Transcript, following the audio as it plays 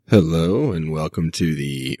Hello and welcome to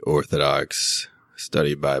the Orthodox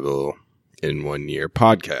Study Bible in 1 Year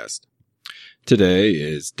podcast. Today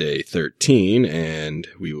is day 13 and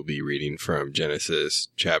we will be reading from Genesis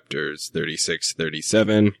chapters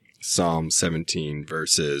 36-37, Psalm 17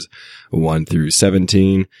 verses 1 through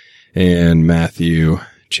 17, and Matthew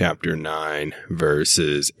chapter 9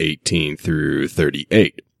 verses 18 through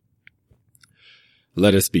 38.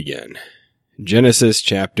 Let us begin. Genesis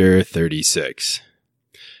chapter 36.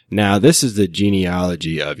 Now this is the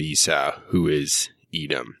genealogy of Esau, who is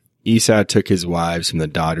Edom. Esau took his wives from the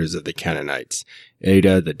daughters of the Canaanites,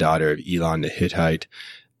 Adah, the daughter of Elon the Hittite,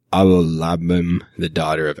 Aholibam, the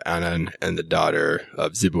daughter of Anan, and the daughter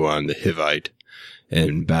of Zibeon the Hivite,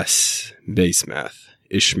 and Basemath,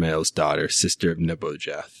 Ishmael's daughter, sister of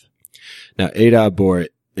Nebuchadnezzar. Now Adah bore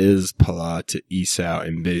Ispalah to Esau,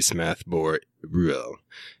 and Basemath bore Reuel,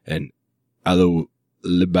 and Aholibam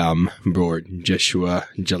bore Jeshua,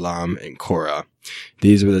 Jalam, and Korah.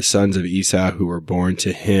 These were the sons of Esau who were born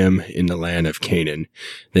to him in the land of Canaan.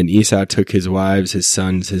 Then Esau took his wives, his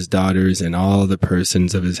sons, his daughters, and all the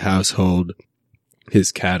persons of his household,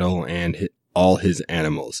 his cattle, and all his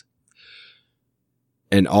animals.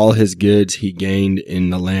 And all his goods he gained in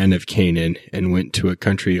the land of Canaan, and went to a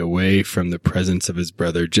country away from the presence of his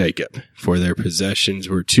brother Jacob, for their possessions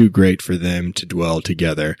were too great for them to dwell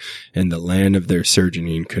together, and the land of their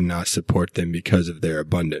sojourning could not support them because of their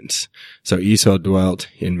abundance. So Esau dwelt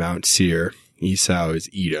in Mount Seir. Esau is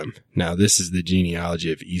Edom. Now this is the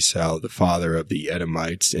genealogy of Esau, the father of the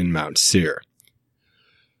Edomites in Mount Seir.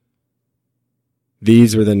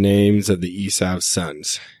 These were the names of the Esau's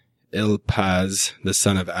sons: Eliphaz, the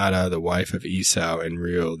son of Adah, the wife of Esau, and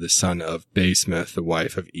Reuel, the son of Basemath, the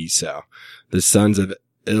wife of Esau. The sons of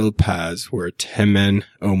Eliphaz were Teman,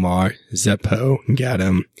 Omar, Zepho,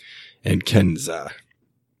 Gatam, and Kenzah.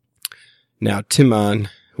 Now Timon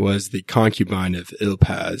was the concubine of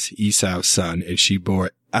Eliphaz, Esau's son, and she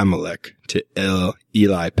bore Amalek to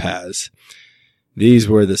Elipaz. These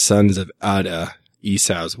were the sons of Adah,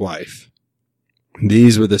 Esau's wife.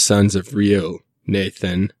 These were the sons of Reuel,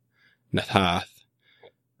 Nathan, Nahath,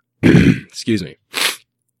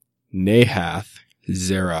 Nahath,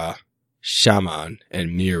 Zerah, Shaman, and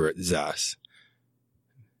Mirzas.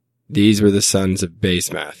 These were the sons of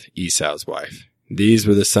Basemath, Esau's wife. These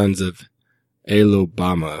were the sons of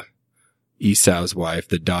Aholibam, Esau's wife,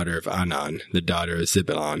 the daughter of Anan, the daughter of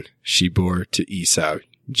Zibeon. She bore to Esau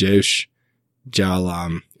Josh,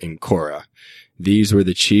 Jalam, and Korah. These were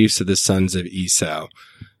the chiefs of the sons of Esau.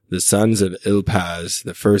 The sons of Eliphaz,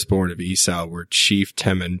 the firstborn of Esau, were Chief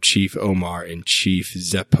Teman, Chief Omar, and Chief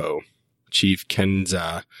Zepho, Chief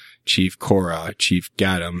Kenzah, Chief Korah, Chief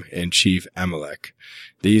Gatam, and Chief Amalek.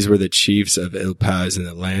 These were the chiefs of Eliphaz in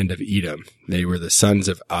the land of Edom. They were the sons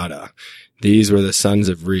of Adah. These were the sons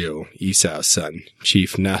of Reuel, Esau's son,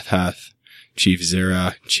 Chief Nahath, Chief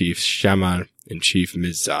Zerah, Chief Shaman, and Chief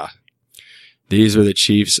Mizah. These were the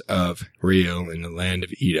chiefs of Reuel in the land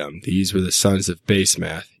of Edom. These were the sons of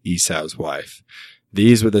Basemath, Esau's wife.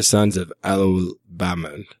 These were the sons of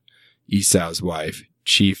Aholibam, Esau's wife,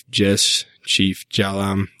 Chief Jesh, Chief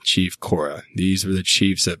Jalam, Chief Korah. These were the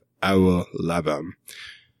chiefs of Aholibam.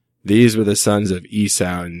 These were the sons of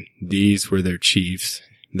Esau, and these were their chiefs,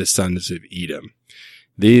 the sons of Edom.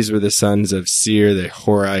 These were the sons of Seir the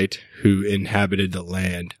Horite, who inhabited the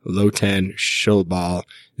land: Lotan, Shobal,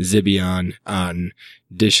 Zibeon, An,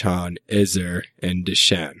 Dishon, Ezer, and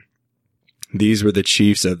Dishan. These were the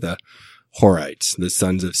chiefs of the Horites, the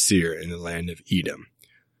sons of Seir in the land of Edom.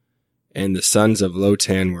 And the sons of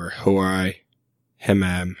Lotan were Hori,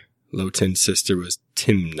 Hemam. Lotan's sister was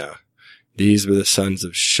Timnah. These were the sons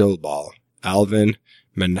of Shobal: Alvin,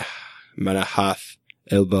 Manahath,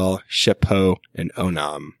 Elbal, Shepho, and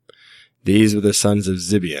Onam. These were the sons of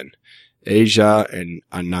Zibeon: Asia and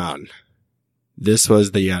Anan. This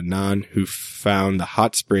was the Anan who found the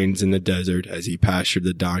hot springs in the desert as he pastured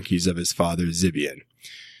the donkeys of his father Zibeon.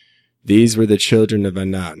 These were the children of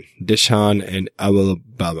Anan: Dishon and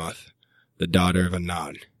Aholibamath, the daughter of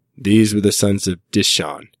Anan. These were the sons of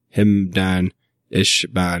Dishon: Himdan,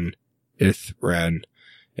 Ishban, Ithran,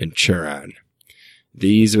 and Churan.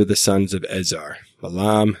 These were the sons of Ezer: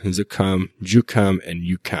 Balaam, Zuccam, Jukam, and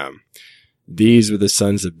Ukam. These were the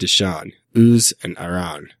sons of Dishon: Uz and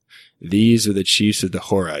Aran. These were the chiefs of the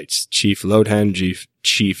Horites: Chief Lotan, Chief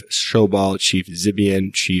Shobal, Chief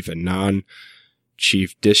Zibeon, Chief Anan,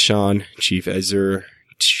 Chief Dishon, Chief Ezer,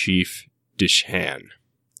 Chief Dishan.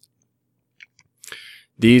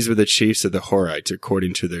 These were the chiefs of the Horites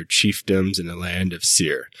according to their chiefdoms in the land of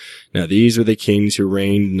Seir. Now these were the kings who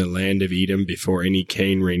reigned in the land of Edom before any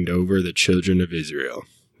king reigned over the children of Israel.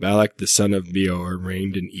 Balak the son of Beor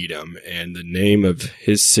reigned in Edom, and the name of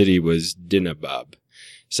his city was Dinhabah.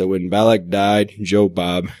 So when Balak died,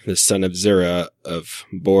 Jobab the son of Zerah of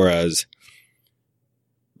Boraz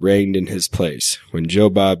reigned in his place. When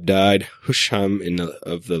Jobab died, Husham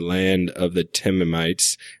of the land of the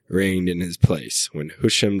Temanites reigned in his place. When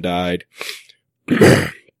Husham died,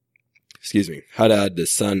 Hadad the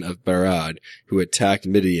son of Barad, who attacked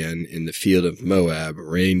Midian in the field of Moab,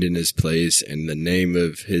 reigned in his place, and the name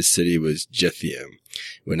of his city was Jethaim.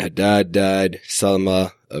 When Hadad died,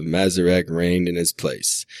 Salma of Mazarek reigned in his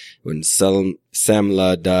place. When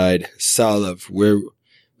Samlah died, Saul of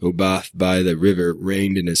Rehoboth by the river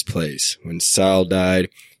reigned in his place. When Saul died,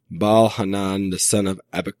 Baal-Hanan the son of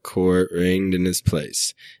Abachor reigned in his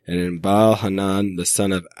place. And when Baal-Hanan the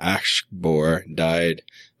son of Ashbor died,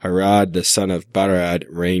 Harad the son of Barad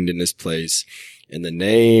reigned in his place. And the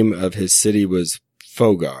name of his city was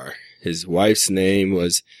Fogar. His wife's name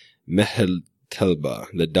was Mehetabel,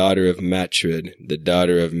 the daughter of Matred, the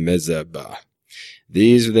daughter of Mezabah.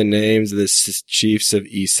 These are the names of the chiefs of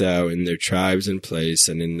Esau in their tribes and place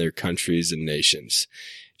and in their countries and nations.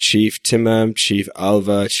 Chief Timam, Chief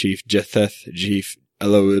Alva, Chief Jetheth, Chief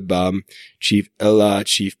Elohibam, Chief Elah,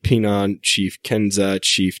 Chief Pinon, Chief Kenza,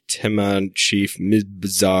 Chief Teman, Chief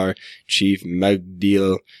Mibzar, Chief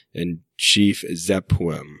Magdiel, and Chief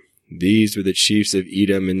Zappuim. These were the chiefs of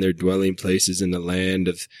Edom in their dwelling places in the land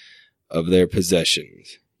of their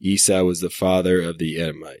possessions. Esau was the father of the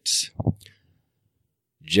Edomites.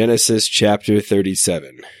 Genesis chapter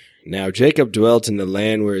 37. Now Jacob dwelt in the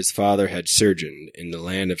land where his father had sojourned, in the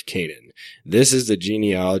land of Canaan. This is the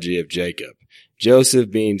genealogy of Jacob. Joseph,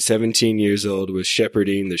 being 17 years old, was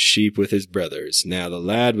shepherding the sheep with his brothers. Now the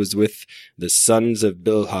lad was with the sons of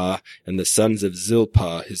Bilhah and the sons of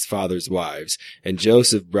Zilpah, his father's wives, and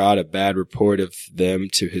Joseph brought a bad report of them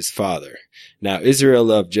to his father. Now Israel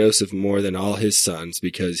loved Joseph more than all his sons,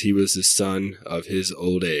 because he was the son of his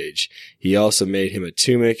old age. He also made him a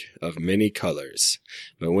tunic of many colors.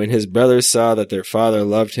 But when his brothers saw that their father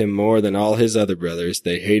loved him more than all his other brothers,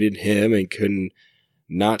 they hated him and couldn't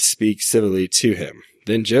not speak civilly to him.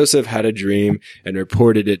 Then Joseph had a dream and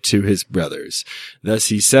reported it to his brothers. Thus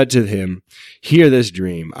he said to him, "Hear this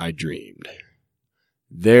dream I dreamed.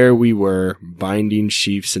 There we were, binding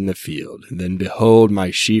sheaves in the field. Then behold,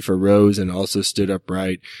 my sheaf arose and also stood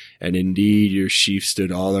upright, and indeed your sheaf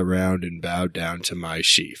stood all around and bowed down to my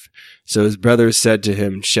sheaf." So his brothers said to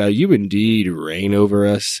him, "Shall you indeed reign over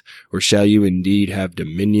us? Or shall you indeed have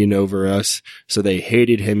dominion over us?" So they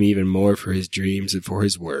hated him even more for his dreams and for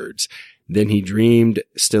his words. Then he dreamed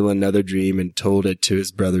still another dream and told it to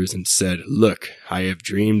his brothers and said, "Look, I have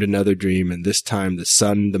dreamed another dream, and this time the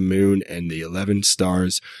sun, the moon, and the 11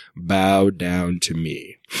 stars bow down to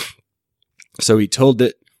me." So he told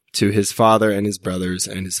it to his father and his brothers,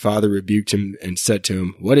 and his father rebuked him and said to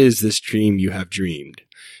him, "What is this dream you have dreamed?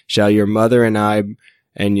 Shall your mother and I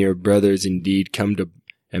and your brothers indeed come to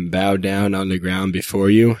and bow down on the ground before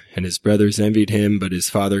you?" And his brothers envied him, but his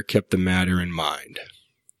father kept the matter in mind.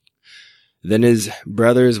 Then his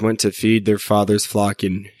brothers went to feed their father's flock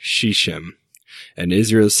in Shechem. And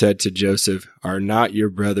Israel said to Joseph, "Are not your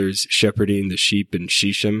brothers shepherding the sheep in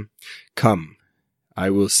Shechem? Come, I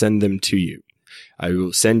will send them to you. I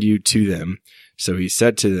will send you to them." So he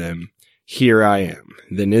said to them, "Here I am."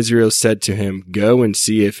 Then Israel said to him, "Go and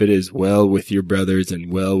see if it is well with your brothers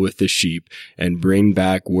and well with the sheep, and bring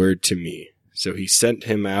back word to me." So he sent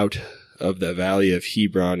him out of the valley of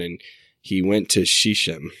Hebron, and he went to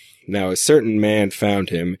Shechem. Now a certain man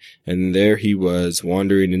found him, and there he was,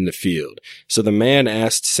 wandering in the field. So the man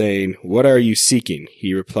asked, saying, "What are you seeking?"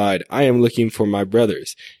 He replied, "I am looking for my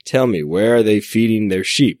brothers. Tell me, where are they feeding their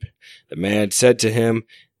sheep?" The man said to him,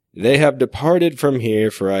 "They have departed from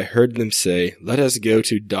here, for I heard them say, 'Let us go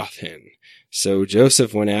to Dothan.'" So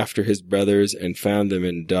Joseph went after his brothers and found them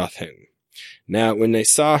in Dothan. Now when they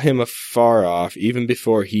saw him afar off, even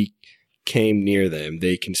before he came near them,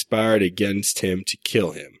 they conspired against him to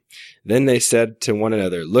kill him. Then they said to one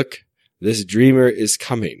another, "Look, this dreamer is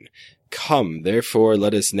coming. Come, therefore,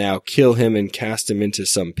 let us now kill him and cast him into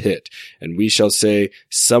some pit, and we shall say,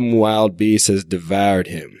 'Some wild beast has devoured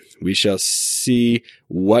him.' We shall see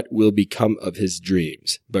what will become of his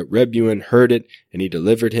dreams." But Rebuin heard it, and he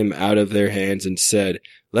delivered him out of their hands and said,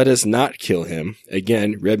 "Let us not kill him."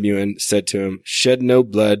 Again Rebuin said to him, "Shed no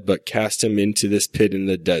blood, but cast him into this pit in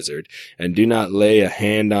the desert, and do not lay a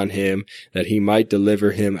hand on him, that he might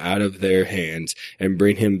deliver him out of their hands, and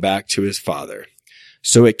bring him back to his father."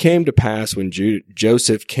 So it came to pass when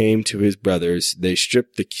Joseph came to his brothers, they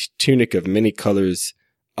stripped the tunic of many colors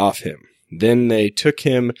off him. Then they took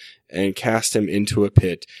him and cast him into a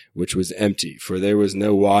pit which was empty, for there was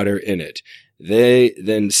no water in it. They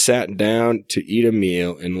then sat down to eat a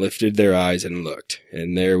meal, and lifted their eyes and looked,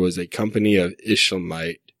 and there was a company of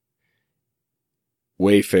Ishmaelite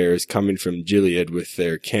wayfarers coming from Gilead with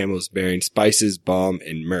their camels bearing spices, balm,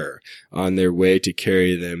 and myrrh, on their way to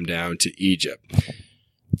carry them down to Egypt.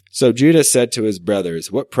 So Judah said to his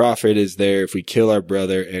brothers, "What profit is there if we kill our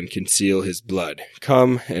brother and conceal his blood?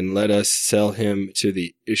 Come and let us sell him to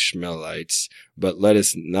the Ishmaelites, but let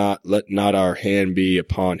not our hand be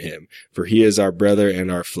upon him, for he is our brother and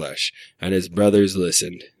our flesh." And his brothers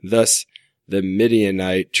listened. Thus the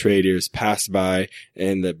Midianite traders passed by,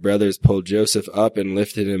 and the brothers pulled Joseph up and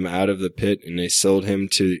lifted him out of the pit, and they sold him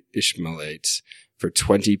to Ishmaelites for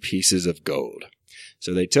 20 pieces of gold.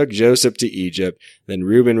 So they took Joseph to Egypt. Then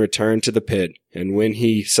Reuben returned to the pit, and when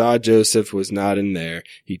he saw Joseph was not in there,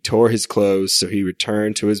 he tore his clothes. So he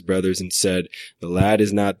returned to his brothers and said, "The lad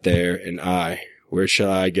is not there, and where shall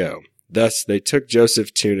I go?" Thus they took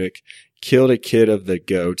Joseph's tunic, killed a kid of the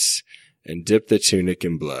goats, and dipped the tunic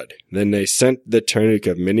in blood. Then they sent the tunic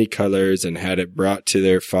of many colors and had it brought to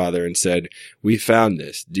their father and said, "We found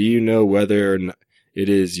this. Do you know whether or not it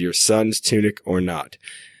is your son's tunic or not?"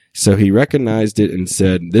 So he recognized it and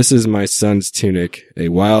said, "This is my son's tunic. A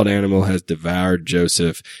wild animal has devoured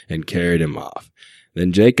Joseph and carried him off."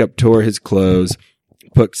 Then Jacob tore his clothes,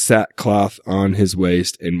 put sackcloth on his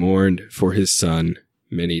waist, and mourned for his son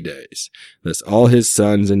many days. Thus all his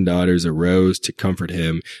sons and daughters arose to comfort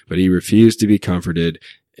him, but he refused to be comforted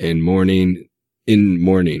in mourning.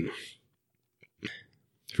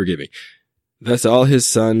 Thus all his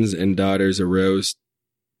sons and daughters arose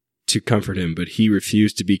to comfort him, but he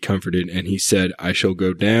refused to be comforted, and he said, "I shall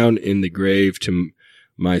go down in the grave to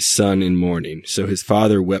my son in mourning." So his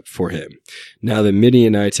father wept for him. Now the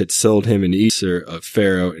Midianites had sold him an ephah of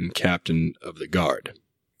Pharaoh and captain of the guard.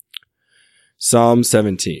 Psalm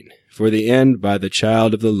 17. For the end by the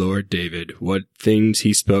child of the Lord David, what things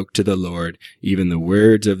he spoke to the Lord, even the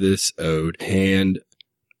words of this ode, hand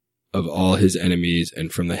of all his enemies,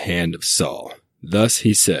 and from the hand of Saul. Thus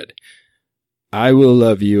he said, "I will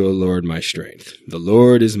love you, O Lord, my strength. The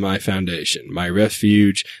Lord is my foundation, my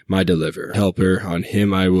refuge, my deliverer, helper. On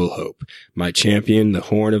him I will hope. My champion, the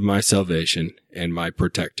horn of my salvation, and my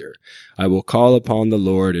protector. I will call upon the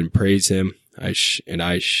Lord and praise him, and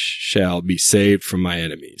I shall be saved from my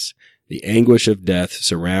enemies. The anguish of death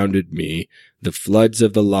surrounded me. The floods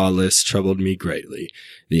of the lawless troubled me greatly.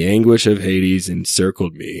 The anguish of Hades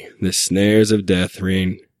encircled me. The snares of death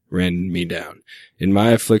ran me down. In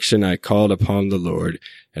my affliction I called upon the Lord,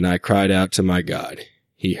 and I cried out to my God.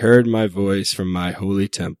 He heard my voice from my holy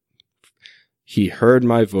temple. He heard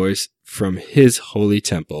my voice from his holy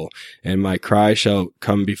temple, and my cry shall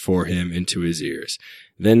come before him into his ears.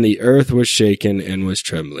 Then the earth was shaken and was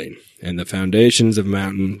trembling, and the foundations of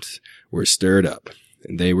mountains were stirred up,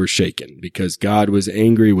 and they were shaken, because God was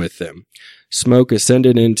angry with them. Smoke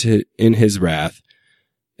ascended in his wrath,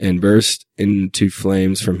 and burst into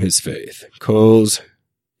flames from his face.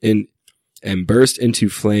 And burst into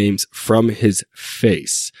flames from his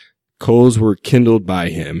face. Coals were kindled by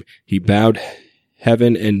him. He bowed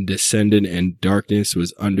heaven and descended, and darkness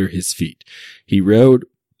was under his feet. He rode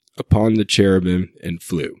upon the cherubim and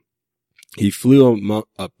flew. He flew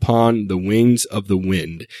upon the wings of the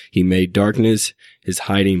wind. He made darkness his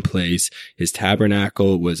hiding place. His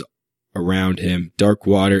tabernacle was around him, dark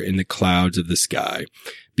water in the clouds of the sky.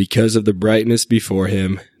 Because of the brightness before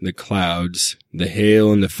him, the clouds, the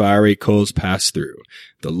hail, and the fiery coals passed through.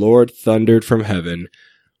 The Lord thundered from heaven.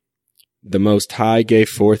 The Most High gave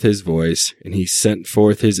forth his voice, and he sent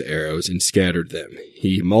forth his arrows and scattered them.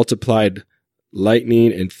 He multiplied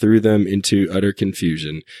lightning and threw them into utter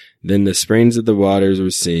confusion. Then the springs of the waters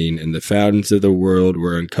were seen, and the fountains of the world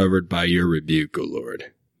were uncovered by your rebuke, O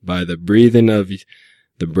Lord. By the breathing of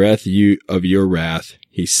the breath of your wrath,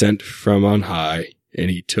 he sent from on high, and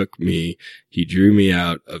he took me, he drew me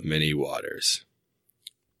out of many waters.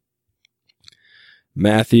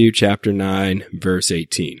 Matthew chapter 9, verse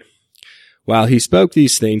 18. While he spoke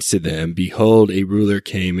these things to them, behold, a ruler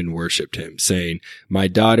came and worshipped him, saying, My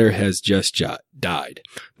daughter has just died,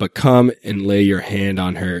 but come and lay your hand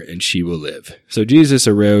on her, and she will live. So Jesus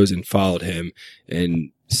arose and followed him,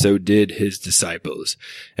 and so did his disciples.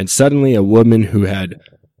 And suddenly a woman who had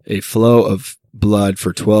a flow of blood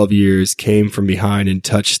for 12 years came from behind and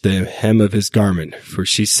touched the hem of his garment. For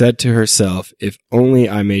she said to herself, If only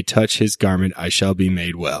I may touch his garment, I shall be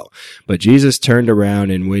made well. But Jesus turned around,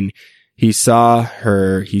 and when he saw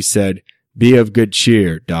her, he said, Be of good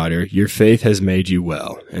cheer, daughter, your faith has made you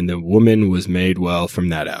well. And the woman was made well from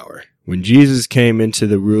that hour. When Jesus came into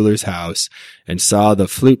the ruler's house and saw the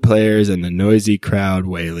flute players and the noisy crowd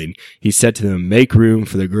wailing, he said to them, "Make room,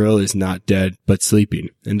 for the girl is not dead, but sleeping."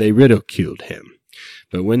 And they ridiculed him.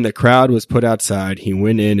 But when the crowd was put outside, he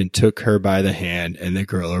went in and took her by the hand, and the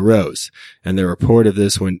girl arose. And the report of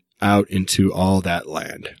this went out into all that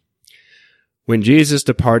land. When Jesus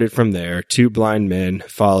departed from there, 2 blind men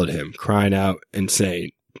followed him, crying out and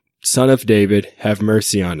saying, "Son of David, have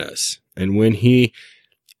mercy on us." And when he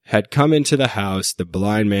had come into the house, the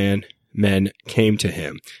blind men came to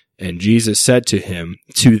him, and Jesus said to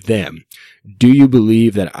them, "Do you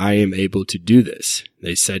believe that I am able to do this?"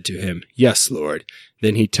 They said to him, "Yes, Lord."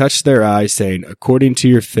 Then he touched their eyes, saying, "According to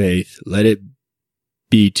your faith, let it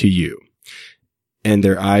be to you." And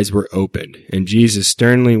their eyes were opened, and Jesus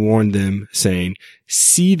sternly warned them, saying,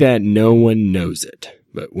 "See that no one knows it."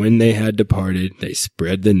 But when they had departed, they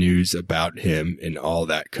spread the news about him in all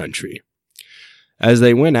that country. As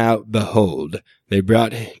they went out, behold, they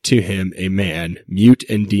brought to him a man, mute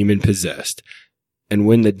and demon-possessed. And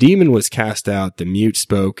when the demon was cast out, the mute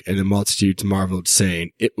spoke, and the multitudes marveled,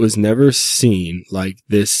 saying, "It was never seen like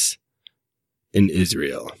this in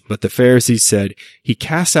Israel." But the Pharisees said, "He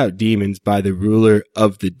casts out demons by the ruler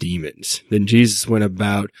of the demons." Then Jesus went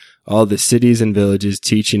about all the cities and villages,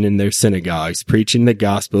 teaching in their synagogues, preaching the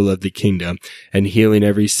gospel of the kingdom, and healing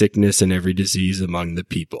every sickness and every disease among the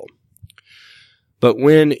people. But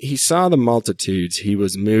when he saw the multitudes, he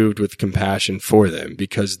was moved with compassion for them,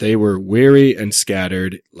 because they were weary and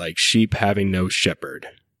scattered, like sheep having no shepherd.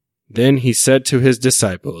 Then he said to his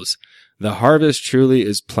disciples, "The harvest truly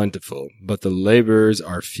is plentiful, but the laborers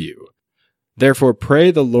are few. Therefore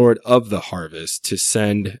pray the Lord of the harvest to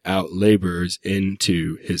send out laborers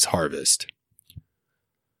into his harvest."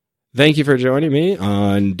 Thank you for joining me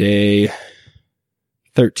on day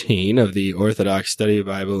 13 of the Orthodox Study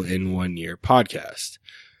Bible in 1 Year podcast.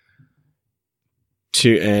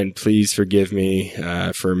 And please forgive me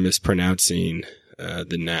for mispronouncing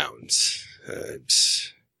the nouns.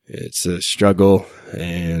 It's a struggle,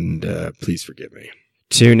 and please forgive me.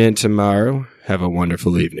 Tune in tomorrow. Have a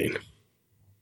wonderful evening.